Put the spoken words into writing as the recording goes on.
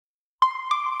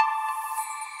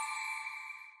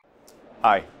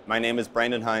Hi, my name is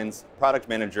Brandon Heinz, Product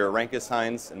Manager at Renkus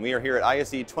Heinz, and we are here at ISE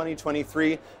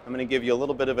 2023. I'm going to give you a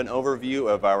little bit of an overview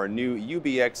of our new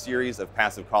UBX series of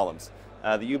passive columns.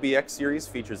 The UBX series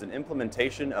features an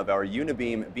implementation of our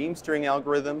Unibeam beam steering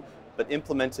algorithm, but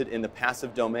implemented in the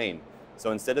passive domain.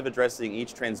 So instead of addressing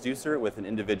each transducer with an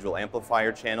individual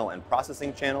amplifier channel and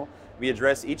processing channel, we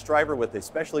address each driver with a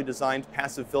specially designed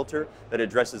passive filter that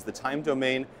addresses the time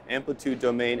domain, amplitude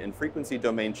domain, and frequency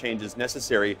domain changes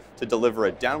necessary to deliver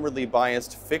a downwardly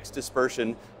biased, fixed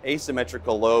dispersion,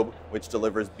 asymmetrical lobe, which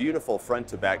delivers beautiful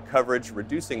front-to-back coverage,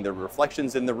 reducing the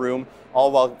reflections in the room,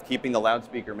 all while keeping the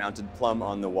loudspeaker mounted plumb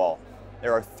on the wall.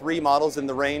 There are 3 models in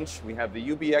the range. We have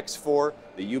the UBX4,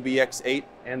 the UBX8,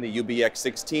 and the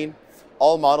UBX16.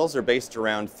 All models are based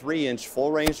around 3-inch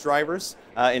full-range drivers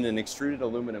in an extruded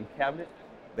aluminum cabinet.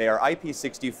 They are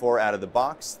IP64 out of the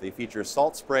box. They feature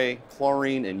salt spray,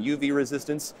 chlorine, and UV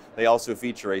resistance. They also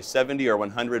feature a 70 or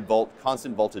 100 volt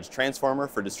constant voltage transformer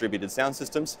for distributed sound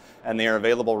systems, and they are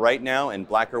available right now in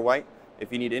black or white.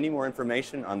 If you need any more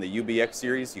information on the UBX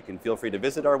series, you can feel free to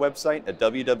visit our website at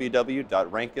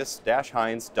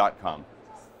www.renkus-heinz.com.